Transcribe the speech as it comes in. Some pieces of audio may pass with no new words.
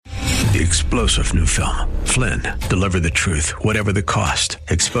The explosive new film, Flynn, deliver the truth, whatever the cost,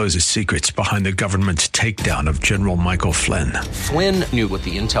 exposes secrets behind the government's takedown of General Michael Flynn. Flynn knew what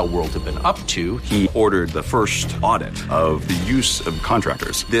the intel world had been up to. He ordered the first audit of the use of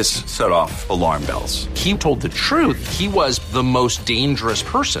contractors. This set off alarm bells. He told the truth. He was the most dangerous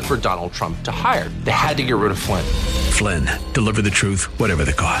person for Donald Trump to hire. They had to get rid of Flynn. Flynn, deliver the truth, whatever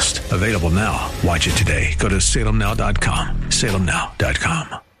the cost. Available now. Watch it today. Go to salemnow.com.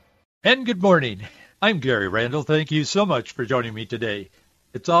 salemnow.com. And good morning. I'm Gary Randall. Thank you so much for joining me today.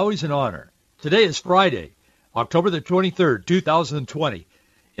 It's always an honor. Today is Friday, October the 23rd, 2020,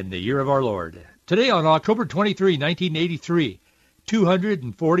 in the year of our Lord. Today on October 23, 1983,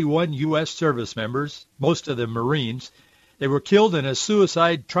 241 U.S. service members, most of them Marines, they were killed in a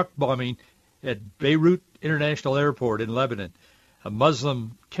suicide truck bombing at Beirut International Airport in Lebanon. A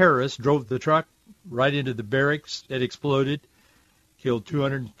Muslim terrorist drove the truck right into the barracks. It exploded. Killed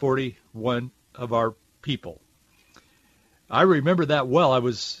 241 of our people. I remember that well. It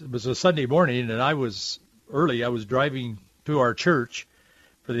was a Sunday morning, and I was early. I was driving to our church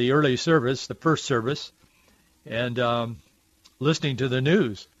for the early service, the first service, and listening to the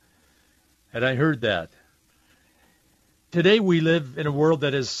news. And I heard that. Today we live in a world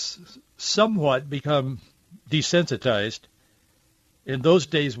that has somewhat become desensitized. In those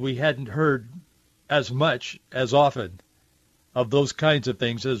days we hadn't heard as much, as often, of those kinds of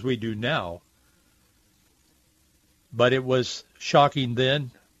things as we do now. But it was shocking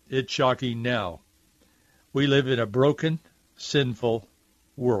then. It's shocking now. We live in a broken, sinful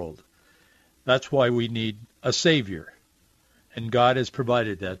world. That's why we need a Savior. And God has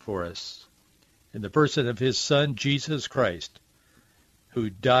provided that for us in the person of his Son, Jesus Christ, who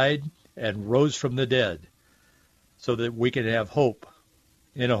died and rose from the dead so that we can have hope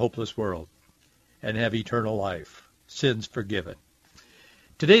in a hopeless world and have eternal life. Sins forgiven.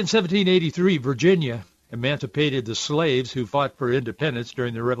 Today in 1783, Virginia emancipated the slaves who fought for independence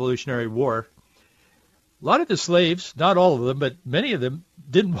during the Revolutionary War. A lot of the slaves, not all of them, but many of them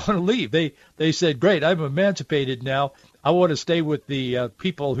didn't want to leave. They said, great, I'm emancipated now. I want to stay with the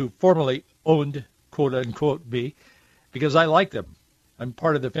people who formerly owned, quote unquote, me, because I like them. I'm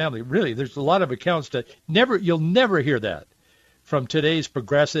part of the family. Really, there's a lot of accounts that you'll never hear that from today's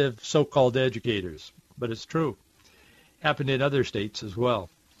progressive so-called educators, but it's true. Happened in other states as well.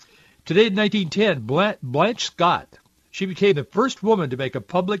 Today in 1910, Blanche Scott, she became the first woman to make a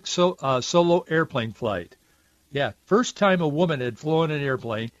public solo airplane flight. Yeah, first time a woman had flown an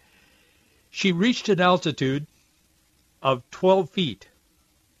airplane. She reached an altitude of 12 feet,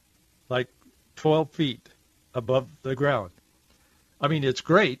 like 12 feet above the ground. I mean, it's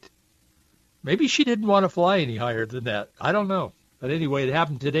great. Maybe she didn't want to fly any higher than that. I don't know. But anyway, it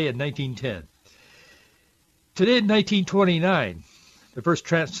happened today in 1910. Today in 1929, the first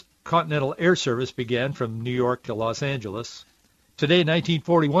transcontinental air service began from New York to Los Angeles. Today in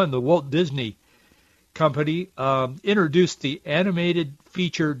 1941, the Walt Disney Company introduced the animated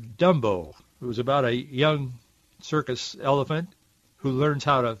feature Dumbo. It was about a young circus elephant who learns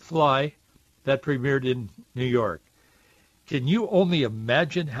how to fly. That premiered in New York. Can you only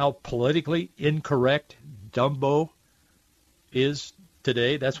imagine how politically incorrect Dumbo is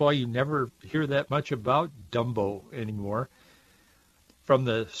today? That's why you never hear that much about Dumbo anymore. From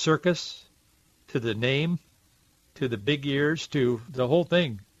the circus to the name to the big ears to the whole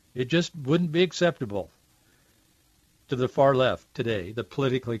thing. It just wouldn't be acceptable to the far left today, the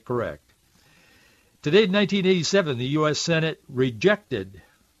politically correct. Today in 1987, the U.S. Senate rejected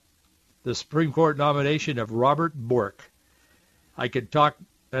the Supreme Court nomination of Robert Bork. I could talk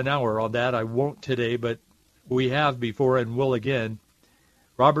an hour on that. I won't today, but we have before and will again.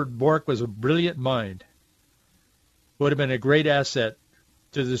 Robert Bork was a brilliant mind. Would have been a great asset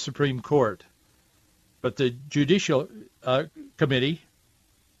to the Supreme Court. But the Judicial Committee,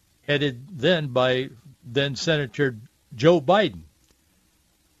 headed then by then Senator Joe Biden,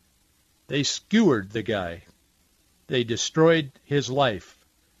 they skewered the guy. They destroyed his life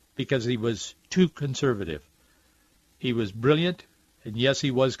because he was too conservative. He was brilliant, and yes, he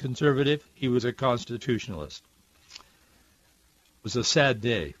was conservative. He was a constitutionalist. It was a sad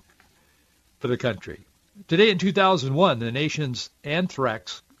day for the country. Today in 2001, the nation's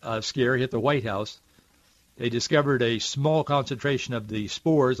anthrax scare hit the White House. They discovered a small concentration of the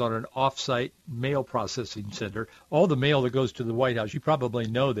spores on an off-site mail processing center. All the mail that goes to the White House, you probably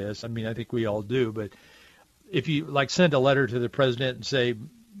know this. I mean, I think we all do. But if you, send a letter to the president and say,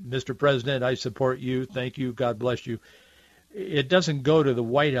 Mr. President, I support you. Thank you. God bless you. It doesn't go to the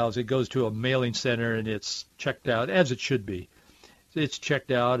White House. It goes to a mailing center, and it's checked out, as it should be. It's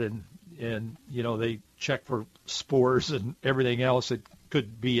checked out, and they check for spores and everything else that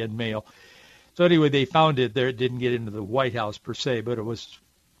could be in mail. So anyway, they found it there. It didn't get into the White House per se, but it was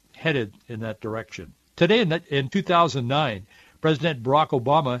headed in that direction. Today, in 2009, President Barack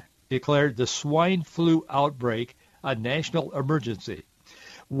Obama declared the swine flu outbreak a national emergency.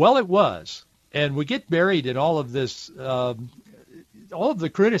 Well, it was. And we get buried in all of this, all of the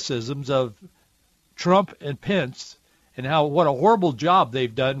criticisms of Trump and Pence and what a horrible job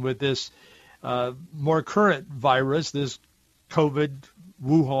they've done with this more current virus, this COVID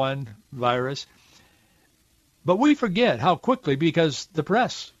Wuhan virus. But we forget how quickly, because the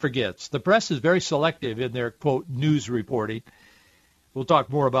press forgets. The press is very selective in their, quote, news reporting. We'll talk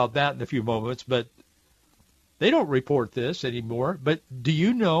more about that in a few moments, but they don't report this anymore. But do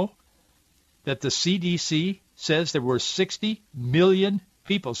you know that the CDC says there were 60 million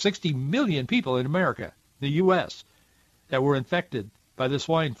people in America, the U.S., that were infected by the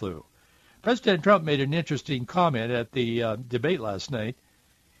swine flu? President Trump made an interesting comment at the debate last night.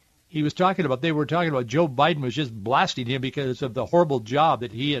 They were talking about Joe Biden was just blasting him because of the horrible job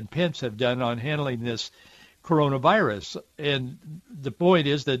that he and Pence have done on handling this coronavirus. And the point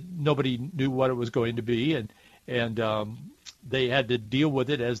is that nobody knew what it was going to be, and they had to deal with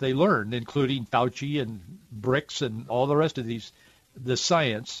it as they learned, including Fauci and BRICS and all the rest of the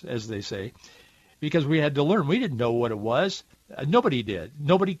science, as they say, because we had to learn. We didn't know what it was. Nobody did.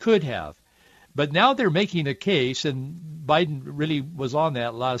 Nobody could have. But now they're making a case, and Biden really was on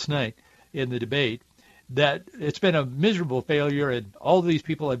that last night in the debate, that it's been a miserable failure and all these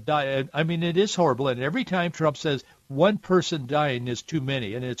people have died. I mean, it is horrible. And every time Trump says one person dying is too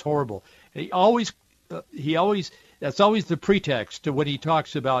many, and it's horrible. He always, that's always the pretext to when he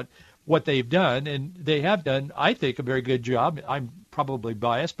talks about what they've done. And they have done, I think, a very good job. I'm probably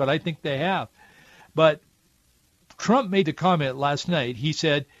biased, but I think they have. But Trump made the comment last night. He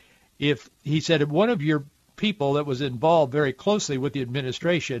said, if one of your people that was involved very closely with the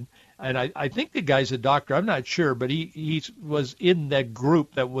administration, and I think the guy's a doctor, I'm not sure, but he was in that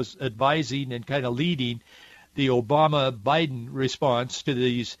group that was advising and kind of leading the Obama-Biden response to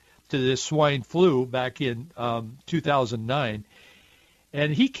this swine flu back in 2009.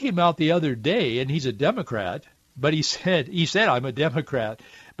 And he came out the other day, and he's a Democrat, but he said I'm a Democrat,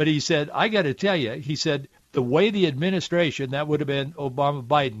 but he said, I got to tell you, he said, the way the administration, that would have been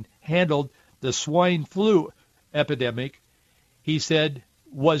Obama-Biden, handled the swine flu epidemic, he said,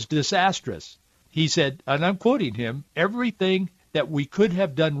 was disastrous. He said, and I'm quoting him, everything that we could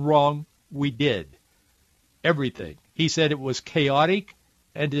have done wrong, we did. Everything. He said it was chaotic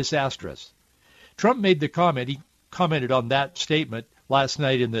and disastrous. Trump made the comment, he commented on that statement last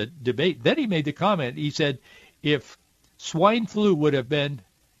night in the debate. Then he made the comment, he said, if swine flu would have been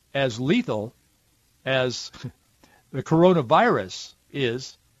as lethal as the coronavirus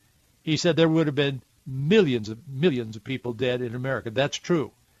is, he said there would have been millions of people dead in America. That's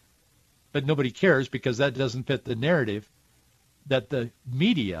true. But nobody cares because that doesn't fit the narrative that the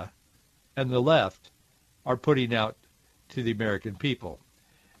media and the left are putting out to the American people.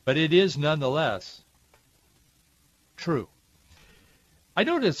 But it is nonetheless true. I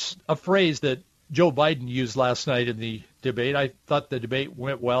noticed a phrase that Joe Biden used last night in the debate. I thought the debate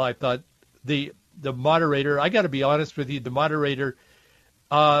went well. I thought the moderator, I got to be honest with you, the moderator,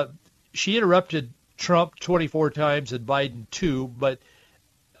 she interrupted Trump 24 times and Biden 2, but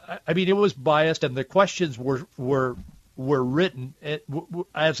I mean, it was biased, and the questions were written,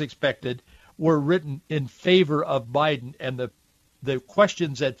 as expected, were written in favor of Biden, and the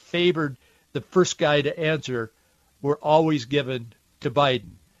questions that favored the first guy to answer were always given to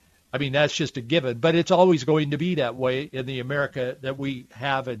Biden. I mean, that's just a given, but it's always going to be that way in the America that we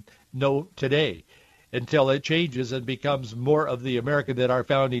have and know today until it changes and becomes more of the America that our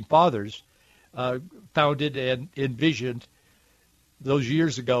founding fathers founded and envisioned those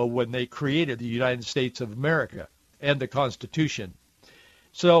years ago when they created the United States of America and the Constitution.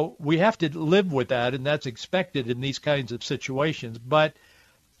 So we have to live with that, and that's expected in these kinds of situations. But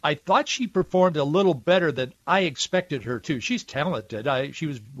I thought she performed a little better than I expected her to. She's talented. She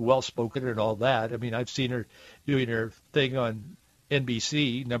was well-spoken and all that. I mean, I've seen her doing her thing on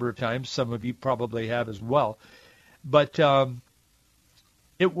NBC a number of times. Some of you probably have as well. But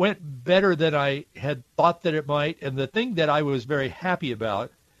it went better than I had thought that it might. And the thing that I was very happy about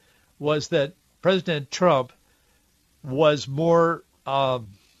was that President Trump was more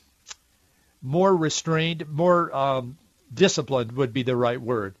restrained, more disciplined would be the right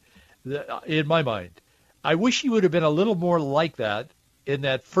word in my mind. I wish he would have been a little more like that in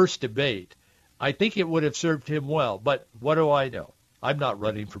that first debate. I think it would have served him well. But what do I know? I'm not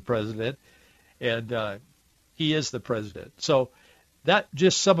running for president, and he is the president. So that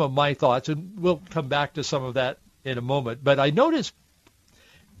just some of my thoughts, and we'll come back to some of that in a moment. But I noticed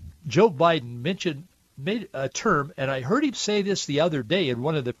Joe Biden made a term, and I heard him say this the other day in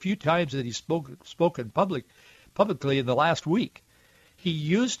one of the few times that he's spoken publicly in the last week. He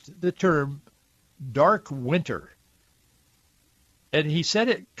used the term dark winter. And he said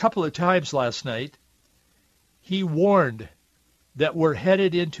it a couple of times last night. He warned that we're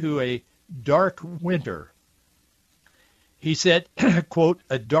headed into a dark winter. He said, quote,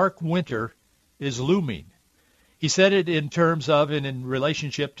 a dark winter is looming. He said it in terms of and in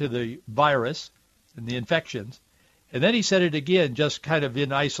relationship to the virus and the infections. And then he said it again, just kind of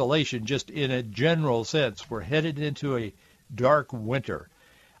in isolation, just in a general sense. We're headed into a dark winter.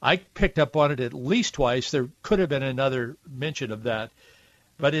 I picked up on it at least twice. There could have been another mention of that.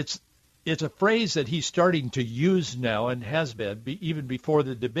 But it's a phrase that he's starting to use now and has been even before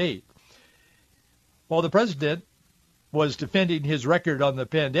the debate. Well, the president was defending his record on the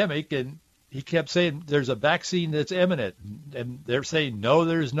pandemic, and he kept saying there's a vaccine that's imminent. And they're saying, no,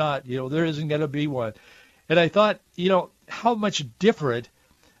 there's not. There isn't going to be one. And I thought, how much different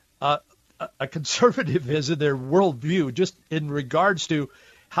a conservative is in their worldview just in regards to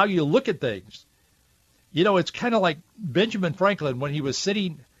how you look at things. It's kind of like Benjamin Franklin when he was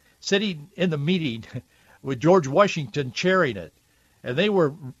sitting in the meeting with George Washington chairing it. And they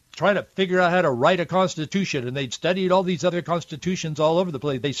were trying to figure out how to write a constitution, and they'd studied all these other constitutions all over the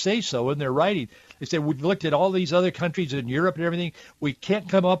place. They say so in their writing. They say, we've looked at all these other countries in Europe and everything. We can't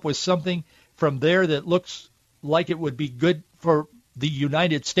come up with something from there that looks like it would be good for the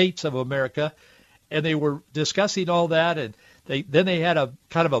United States of America. And they were discussing all that, and then they had a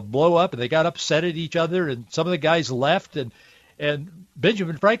kind of a blow up, and they got upset at each other, and some of the guys left, and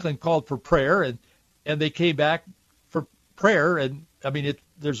Benjamin Franklin called for prayer, and they came back for prayer. And I mean,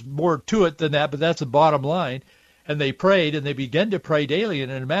 there's more to it than that, but that's the bottom line. And they prayed, and they began to pray daily,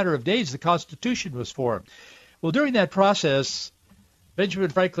 and in a matter of days, the Constitution was formed. Well, during that process, Benjamin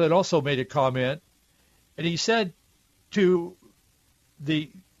Franklin also made a comment, and he said to the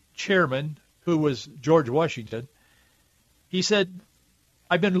chairman, who was George Washington, he said,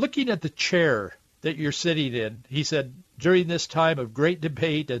 I've been looking at the chair that you're sitting in, he said, during this time of great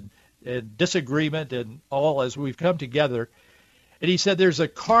debate and disagreement and all as we've come together. And he said there's a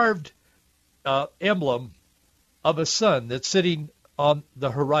carved emblem of a sun that's sitting on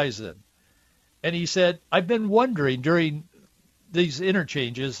the horizon. And he said, I've been wondering during these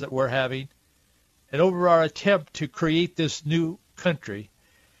interchanges that we're having and over our attempt to create this new country,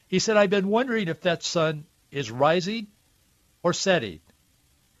 he said, I've been wondering if that sun is rising or setting.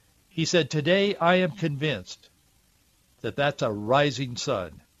 He said, today I am convinced that that's a rising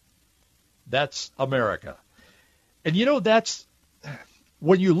sun. That's America. And that's,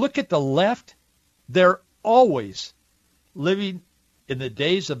 when you look at the left, they're always living in the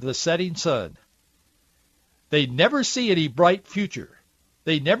days of the setting sun. They never see any bright future.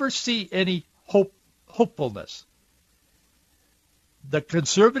 They never see any hopefulness. The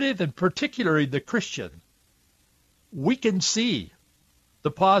conservative, and particularly the Christian, we can see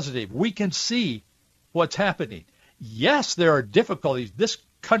the positive. We can see what's happening. Yes, there are difficulties. This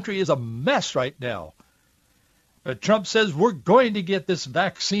country is a mess right now. Trump says we're going to get this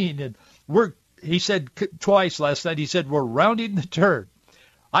vaccine, and he said twice last night, he said we're rounding the turn.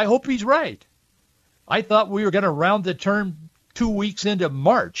 I hope he's right. I thought we were going to round the turn 2 weeks into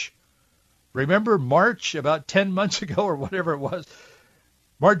March. Remember March, about 10 months ago or whatever it was?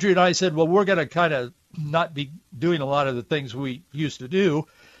 Marjorie and I said, well, we're going to kind of not be doing a lot of the things we used to do.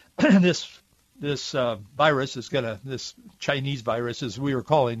 This virus is going to, this Chinese virus, as we were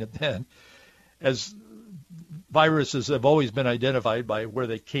calling it then, as viruses have always been identified by where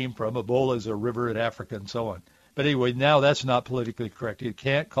they came from. Ebola is a river in Africa and so on. But anyway, now that's not politically correct. You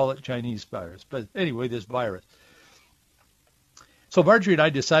can't call it Chinese virus. But anyway, this virus. So Marjorie and I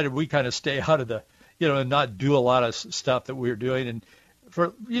decided we kind of stay out of the, and not do a lot of stuff that we were doing. And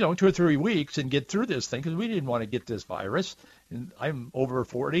for, 2 or 3 weeks and get through this thing because we didn't want to get this virus. And I'm over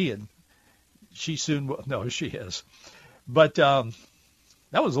 40 and she soon will. No, she is. But that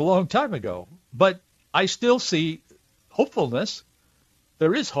was a long time ago. But I still see hopefulness.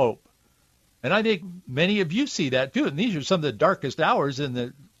 There is hope. And I think many of you see that too. And these are some of the darkest hours in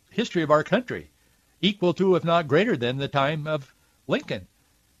the history of our country, equal to, if not greater than, the time of Lincoln.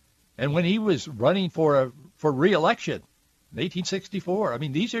 And when he was running for re-election in 1864, I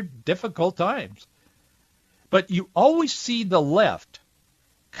mean, these are difficult times. But you always see the left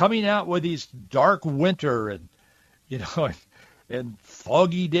coming out with these dark winter and, and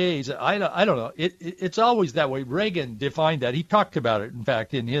foggy days. I don't know. It's always that way. Reagan defined that. He talked about it, in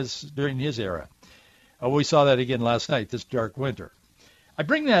fact, during his era. We saw that again last night, this dark winter. I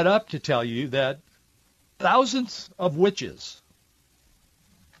bring that up to tell you that thousands of witches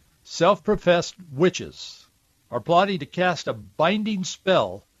self-professed witches are plotting to cast a binding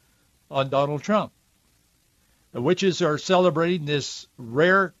spell on Donald Trump. The witches are celebrating this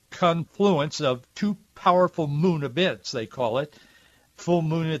rare confluence of two powerful moon events, they call it. Full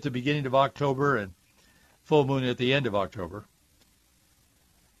moon at the beginning of October and full moon at the end of October.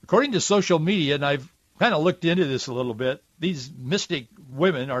 According to social media, and I've kind of looked into this a little bit, these mystic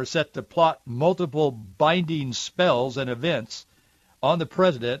women are set to plot multiple binding spells and events on the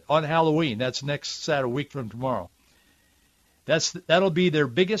president on Halloween. That's next Saturday, a week from tomorrow. That'll be their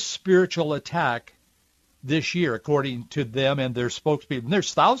biggest spiritual attack this year, according to them and their spokespeople. And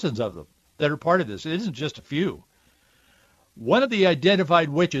there's thousands of them that are part of this. It isn't just a few. One of the identified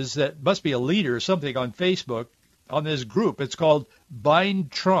witches that must be a leader or something on Facebook, on this group, it's called Bind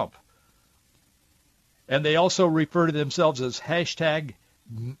Trump. And they also refer to themselves as hashtag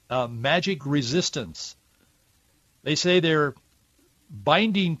Magic Resistance. They say they're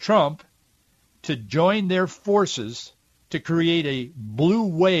binding Trump to join their forces to create a blue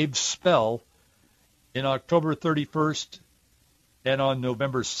wave spell in October 31st and on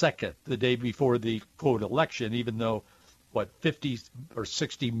November 2nd, the day before the, quote, election, even though, 50 or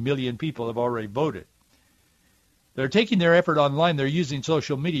 60 million people have already voted. They're taking their effort online. They're using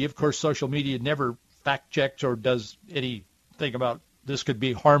social media. Of course, social media never fact-checks or does anything about this could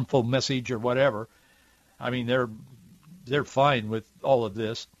be harmful message or whatever. I mean, they're fine with all of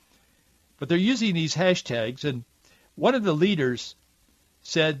this. But they're using these hashtags, and one of the leaders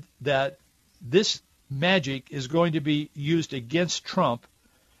said that this magic is going to be used against Trump,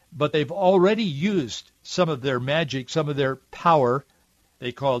 but they've already used some of their magic, some of their power,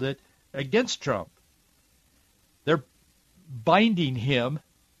 they called it, against Trump. They're binding him,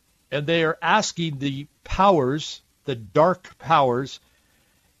 and they are asking the powers, the dark powers,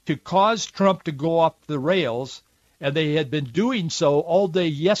 to cause Trump to go off the rails, and they had been doing so all day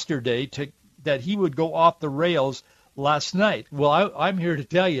yesterday that he would go off the rails last night. Well, I'm here to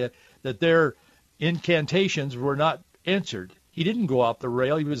tell you that their incantations were not answered. He didn't go off the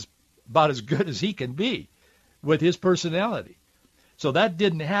rail. He was about as good as he can be with his personality. So that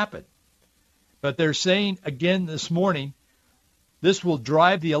didn't happen. But they're saying again this morning, this will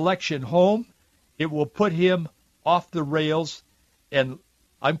drive the election home. It will put him off the rails. And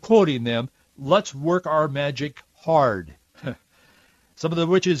I'm quoting them, let's work our magic hard. Some of the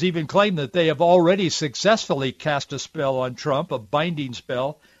witches even claim that they have already successfully cast a spell on Trump, a binding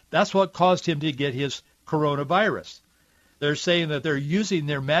spell. That's what caused him to get his coronavirus. They're saying that they're using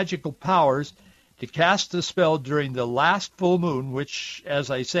their magical powers to cast the spell during the last full moon, which,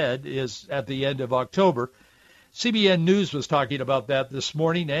 as I said, is at the end of October. CBN News was talking about that this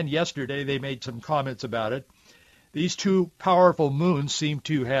morning, and yesterday they made some comments about it. These two powerful moons seem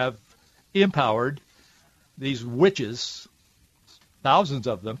to have empowered these witches, thousands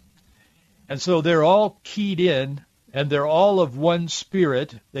of them, and so they're all keyed in, and they're all of one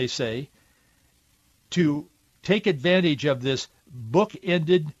spirit, they say, to take advantage of this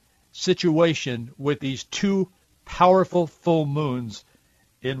book-ended situation with these two powerful full moons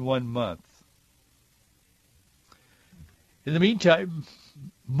in 1 month. In the meantime,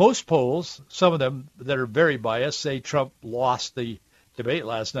 most polls, some of them that are very biased, say Trump lost the debate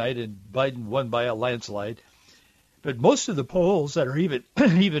last night and Biden won by a landslide. But most of the polls that are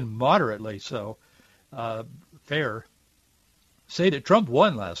even moderately so fair say that Trump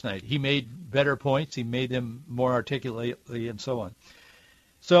won last night. He made better points. He made them more articulately and so on.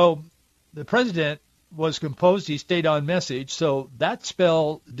 So the president was composed. He stayed on message. So that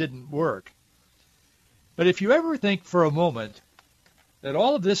spell didn't work. But if you ever think for a moment that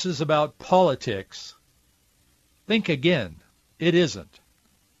all of this is about politics, think again. It isn't.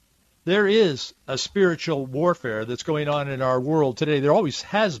 There is a spiritual warfare that's going on in our world today. There always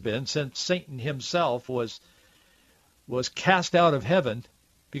has been since Satan himself was cast out of heaven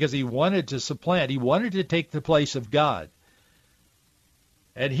because he wanted to supplant. He wanted to take the place of God.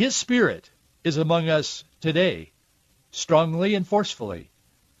 And his spirit is among us today, strongly and forcefully.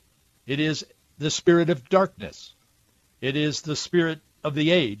 It is the spirit of darkness. It is the spirit of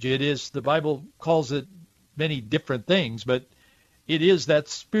the age. It is, the Bible calls it many different things, but it is that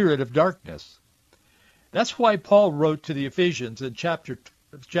spirit of darkness. That's why Paul wrote to the Ephesians in chapter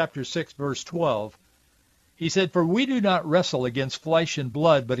 6, verse 12. He said, "For we do not wrestle against flesh and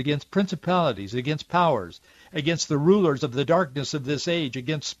blood, but against principalities, against powers, against the rulers of the darkness of this age,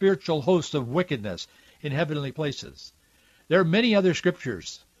 against spiritual hosts of wickedness in heavenly places." There are many other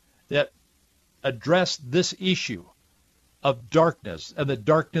scriptures that address this issue of darkness and the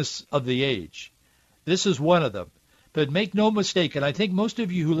darkness of the age. This is one of them. But make no mistake, and I think most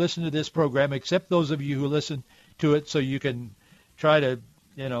of you who listen to this program, except those of you who listen to it so you can try to,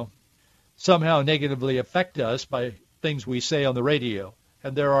 somehow negatively affect us by things we say on the radio,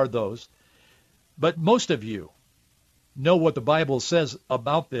 and there are those. But most of you know what the Bible says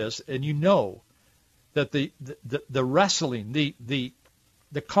about this, and you know that the wrestling, the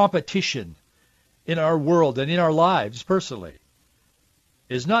competition in our world and in our lives personally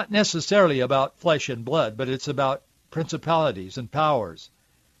is not necessarily about flesh and blood, but it's about principalities and powers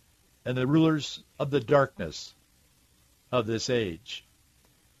and the rulers of the darkness of this age.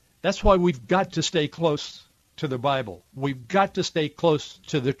 That's why we've got to stay close to the Bible. We've got to stay close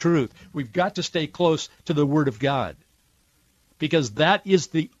to the truth. We've got to stay close to the Word of God, because that is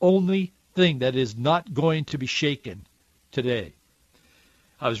the only thing that is not going to be shaken today.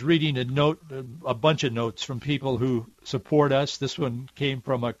 I was reading a bunch of notes from people who support us. This one came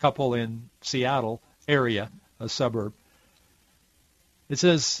from a couple in Seattle area, a suburb. It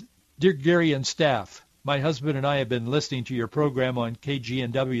says, "Dear Gary and staff, my husband and I have been listening to your program on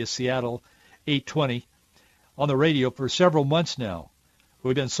KGNW Seattle 820 on the radio for several months now.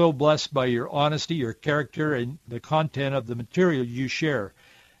 We've been so blessed by your honesty, your character, and the content of the material you share."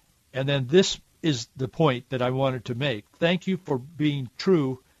 And then this is the point that I wanted to make. Thank you for being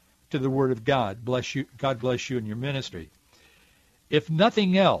true to the Word of God. Bless you. God bless you in your ministry. If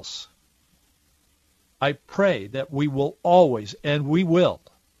nothing else, I pray that we will always, and we will,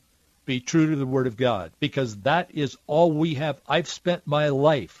 be true to the Word of God, because that is all we have. I've spent my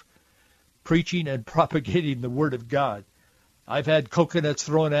life preaching and propagating the Word of God. I've had coconuts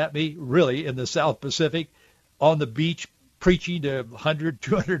thrown at me, really, in the South Pacific, on the beach, preaching to 100,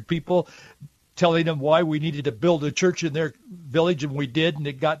 200 people, telling them why we needed to build a church in their village, and we did, and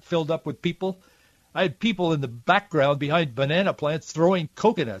it got filled up with people. I had people in the background behind banana plants throwing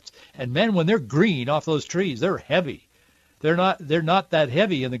coconuts. And man, when they're green off those trees, they're heavy. They're not that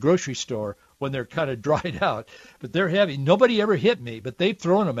heavy in the grocery store when they're kind of dried out, but they're heavy. Nobody ever hit me, but they've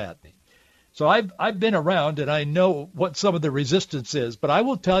thrown them at me. So I've been around, and I know what some of the resistance is. But I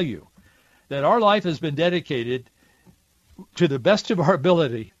will tell you that our life has been dedicated to the best of our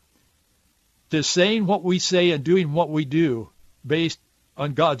ability to saying what we say and doing what we do based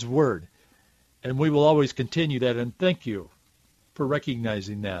on God's Word. And we will always continue that. And thank you for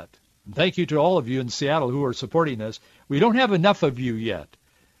recognizing that. And thank you to all of you in Seattle who are supporting us. We don't have enough of you yet.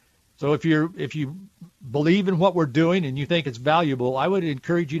 So if you believe in what we're doing and you think it's valuable, I would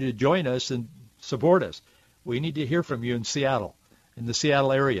encourage you to join us and support us. We need to hear from you in Seattle, in the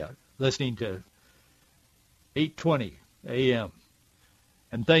Seattle area, listening to 820 a.m.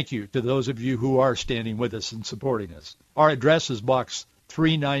 And thank you to those of you who are standing with us and supporting us. Our address is Box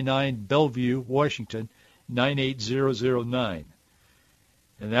 399, Bellevue, Washington, 98009.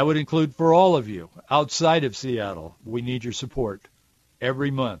 And that would include for all of you outside of Seattle. We need your support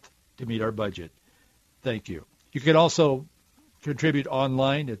every month to meet our budget. Thank you. You can also contribute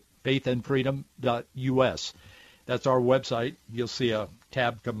online at faithandfreedom.us. That's our website. You'll see a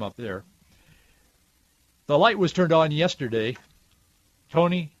tab come up there. The light was turned on yesterday.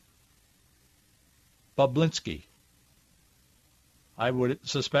 Tony Bablinski. I would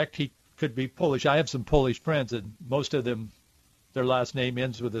suspect he could be Polish. I have some Polish friends, and most of them, their last name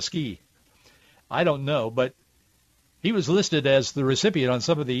ends with a ski. I don't know, but he was listed as the recipient on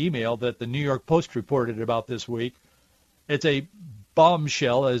some of the email that the New York Post reported about this week. It's a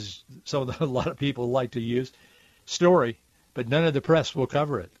bombshell, as a lot of people like to use, story, but none of the press will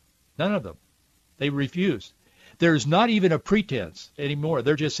cover it. None of them. They refuse. There's not even a pretense anymore.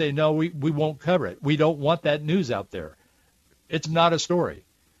 They're just saying, no, we won't cover it. We don't want that news out there. It's not a story.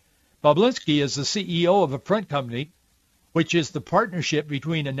 Bablinski is the CEO of a front company, which is the partnership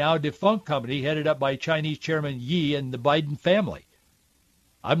between a now defunct company headed up by Chinese Chairman Yi and the Biden family.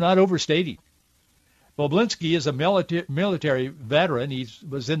 I'm not overstating. Bablinski is a military veteran. He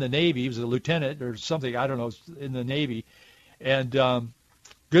was in the Navy. He was a lieutenant or something, I don't know, in the Navy. And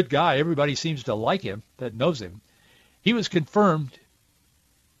good guy. Everybody seems to like him that knows him. He was confirmed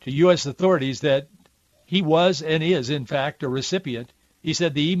to U.S. authorities that he was and is, in fact, a recipient. He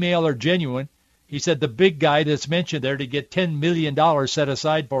said the email are genuine. He said the big guy that's mentioned there to get $10 million set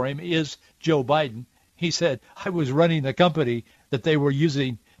aside for him is Joe Biden. He said, I was running the company that they were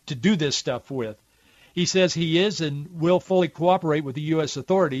using to do this stuff with. He says he is and will fully cooperate with the U.S.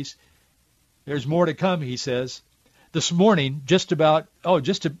 authorities. There's more to come, he says. This morning, just a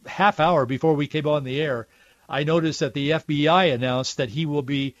half hour before we came on the air, I noticed that the FBI announced that he will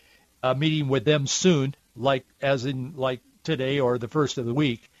be meeting with them soon, like today or the first of the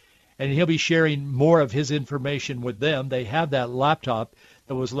week, and he'll be sharing more of his information with them. They have that laptop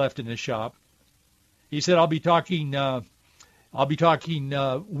that was left in the shop. He said, I'll be talking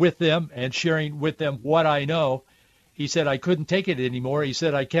with them and sharing with them what I know. He said, I couldn't take it anymore. He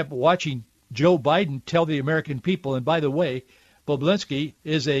said, I kept watching Joe Biden tell the American people, and by the way, Bobulinski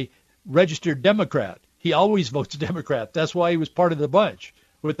is a registered Democrat. He always votes Democrat. That's why he was part of the bunch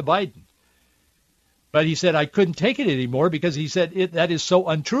with the Biden. But he said, I couldn't take it anymore because he said that is so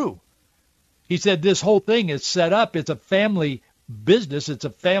untrue. He said this whole thing is set up. It's a family business. It's a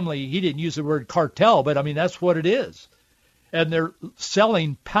family. He didn't use the word cartel, but I mean, that's what it is. And they're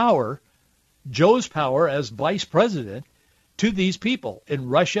selling power, Joe's power as vice president, to these people in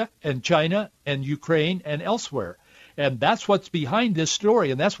Russia and China and Ukraine and elsewhere. And that's what's behind this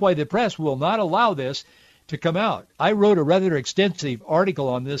story. And that's why the press will not allow this to come out. I wrote a rather extensive article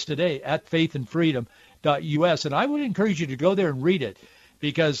on this today at faithandfreedom.us. And I would encourage you to go there and read it,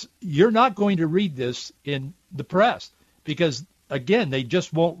 because you're not going to read this in the press because, again, they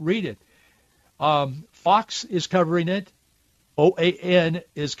just won't read it. Fox is covering it. OAN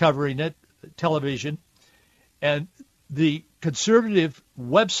is covering it, television. And the conservative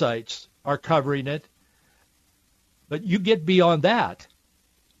websites are covering it. But you get beyond that.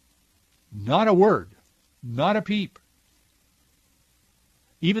 Not a word. Not a peep.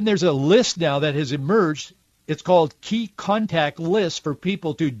 Even there's a list now that has emerged. It's called Key Contact List for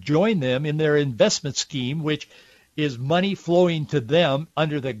people to join them in their investment scheme, which is money flowing to them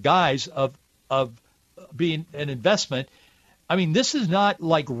under the guise of being an investment. I mean, this is not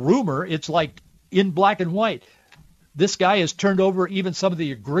like rumor. It's like in black and white. This guy has turned over even some of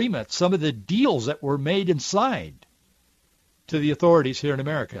the agreements, some of the deals that were made and signed to the authorities here in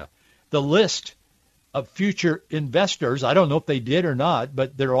America. The list of future investors, I don't know if they did or not,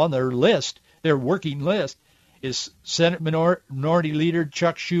 but they're on their list, their working list, is Senate Minority Leader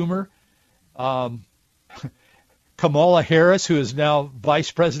Chuck Schumer, Kamala Harris, who is now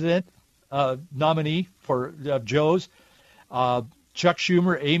Vice President nominee for Joe's, Chuck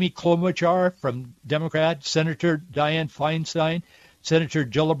Schumer, Amy Klobuchar from Democrat, Senator Dianne Feinstein, Senator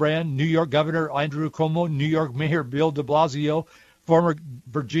Gillibrand, New York Governor Andrew Cuomo, New York Mayor Bill de Blasio, former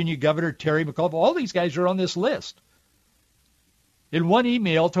Virginia Governor Terry McAuliffe. All these guys are on this list. In one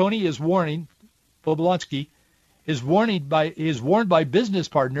email, Tony is warning, Bobulinski is warned by business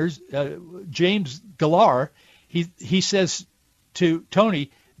partners, James Gillar. He says to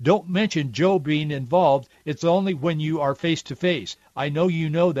Tony, don't mention Joe being involved. It's only when you are face to face. I know you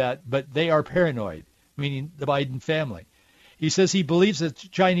know that, but they are paranoid, meaning the Biden family. He says he believes that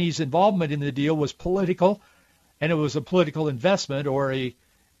Chinese involvement in the deal was political, and it was a political investment or a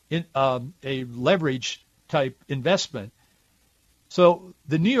leverage type investment. So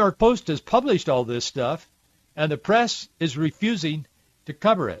the New York Post has published all this stuff, and the press is refusing to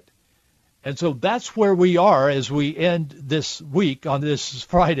cover it. And so that's where we are as we end this week on this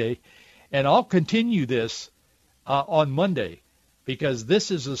Friday. And I'll continue this on Monday, because this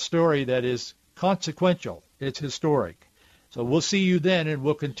is a story that is consequential. It's historic. So we'll see you then, and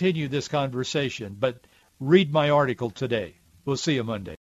we'll continue this conversation. But read my article today. We'll see you Monday.